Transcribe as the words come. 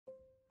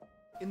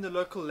In the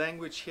local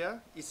language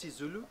here,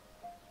 isiZulu,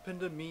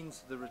 Phinda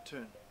means the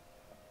return.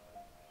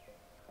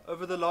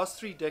 Over the last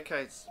 3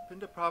 decades,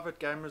 Phinda Private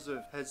Game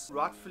Reserve has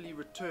rightfully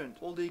returned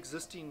all the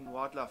existing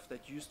wildlife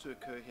that used to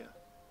occur here.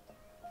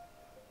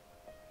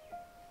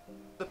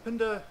 The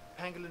Phinda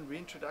Pangolin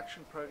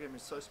reintroduction program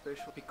is so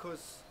special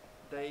because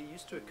they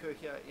used to occur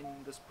here in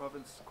this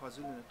province,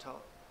 KwaZulu-Natal.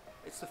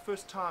 It's the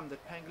first time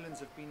that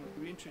pangolins have been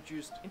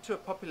reintroduced into a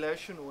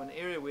population or an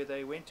area where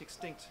they went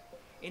extinct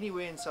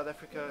anywhere in South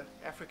Africa,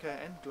 Africa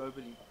and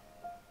globally.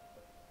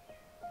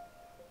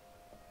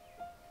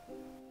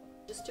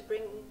 Just to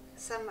bring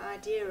some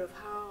idea of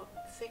how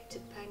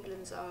affected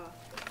pangolins are,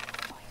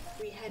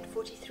 we had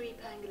 43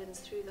 pangolins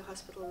through the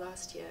hospital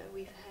last year.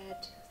 We've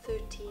had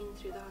 13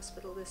 through the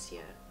hospital this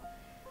year.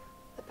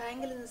 The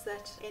pangolins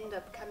that end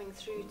up coming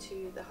through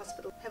to the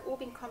hospital have all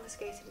been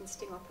confiscated in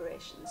sting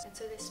operations, and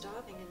so they're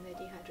starving and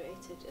they're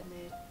dehydrated and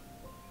they're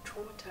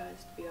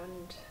traumatized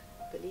beyond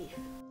belief.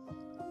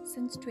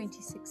 Since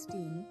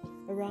 2016,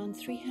 around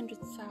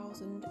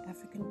 300,000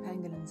 African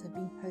pangolins have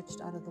been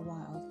poached out of the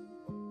wild.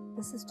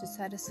 This is to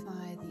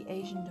satisfy the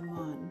Asian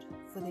demand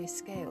for their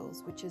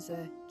scales, which is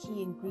a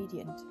key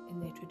ingredient in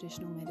their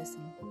traditional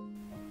medicine.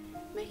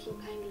 Making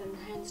pangolin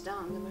hands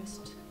down the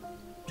most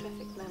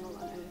trafficked mammal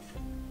on earth.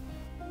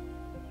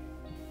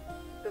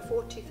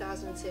 Before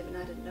 2007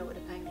 I didn't know what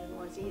a pangolin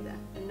was either,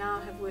 and now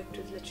I have worked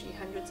with literally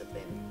hundreds of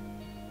them.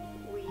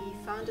 We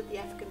founded the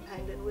African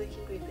Pangolin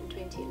Working Group in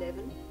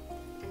 2011,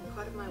 and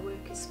part of my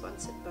work is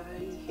sponsored by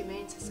the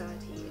Humane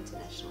Society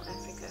International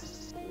Africa.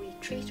 We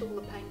treat all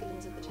the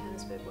pangolins at the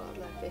Johannesburg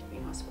Wildlife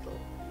Veterinary Hospital.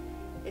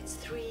 It's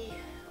 3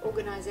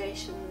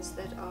 organisations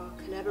that are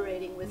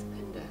collaborating with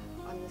Phinda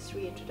on this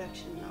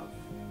reintroduction of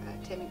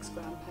Temminck's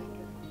ground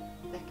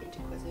pangolin back into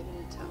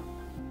KwaZulu-Natal.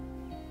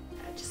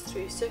 Just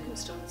through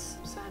circumstance,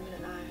 Simon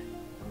and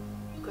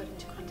I got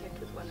into contact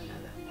with one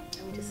another,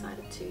 and we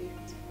decided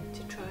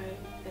to try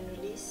and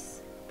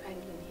release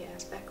pangolin here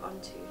back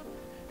onto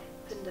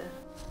Phinda.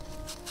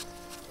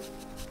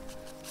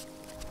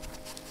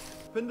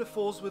 Phinda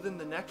falls within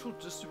the natural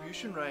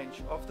distribution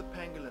range of the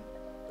pangolin,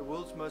 the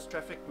world's most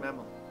trafficked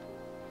mammal.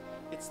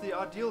 It's the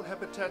ideal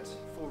habitat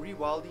for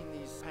rewilding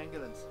these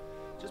pangolins,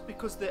 just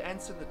because the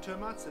ants and the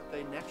termites that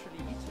they naturally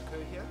eat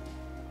occur here.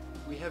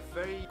 We have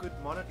very good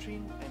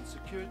monitoring and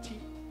security,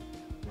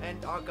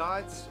 and our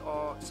guides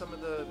are some of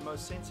the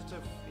most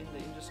sensitive in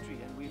the industry,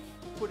 and we've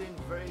put in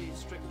very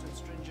strict and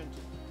stringent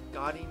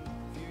guiding,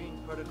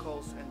 viewing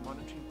protocols and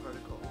monitoring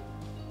protocols.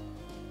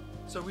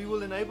 So we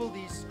will enable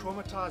these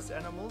traumatized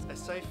animals a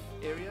safe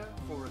area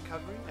for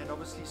recovery and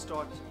obviously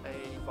start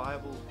a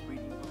viable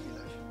breeding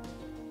population.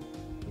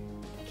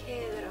 The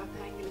care that our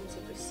pangolins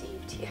have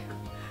received here,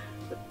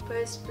 the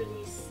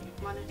post-release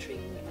monitoring,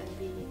 and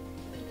the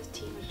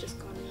team have just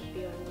gone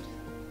beyond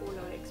all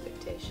our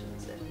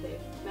expectations, and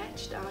they've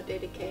matched our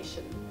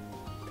dedication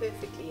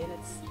perfectly, and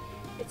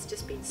it's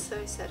just been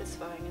so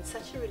satisfying and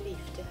such a relief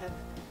to have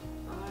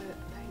our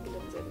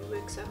pangolins that we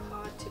work so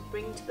hard to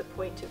bring to the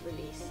point of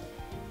release,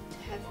 to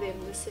have them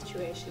in this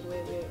situation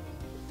where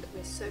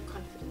we're so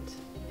confident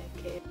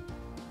in their care.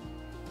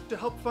 To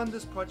help fund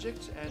this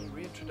project and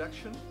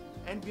reintroduction,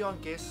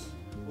 andBeyond guests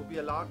will be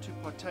allowed to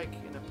partake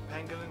in a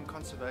pangolin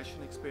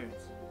conservation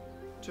experience.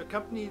 To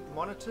accompany the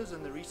monitors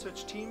and the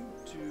research team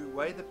to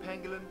weigh the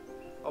pangolin,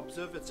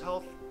 observe its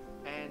health,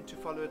 and to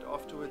follow it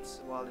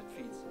afterwards while it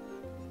feeds.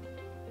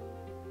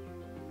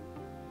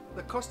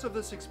 The cost of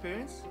this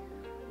experience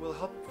will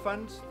help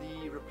fund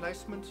the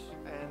replacement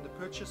and the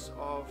purchase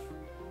of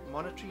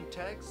monitoring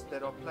tags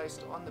that are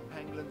placed on the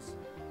pangolins,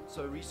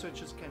 so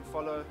researchers can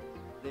follow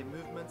their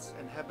movements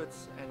and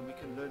habits, and we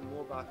can learn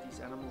more about these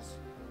animals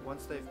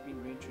once they've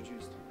been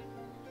reintroduced.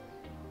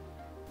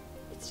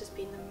 It's just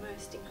been the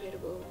most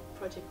incredible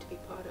project to be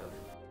part of.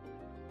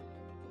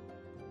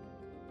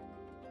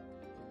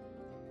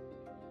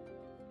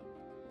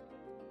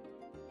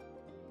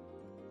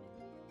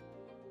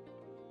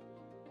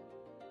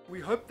 We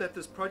hope that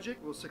this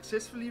project will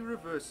successfully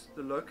reverse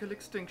the local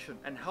extinction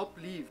and help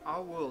leave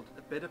our world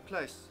a better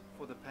place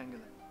for the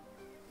pangolin.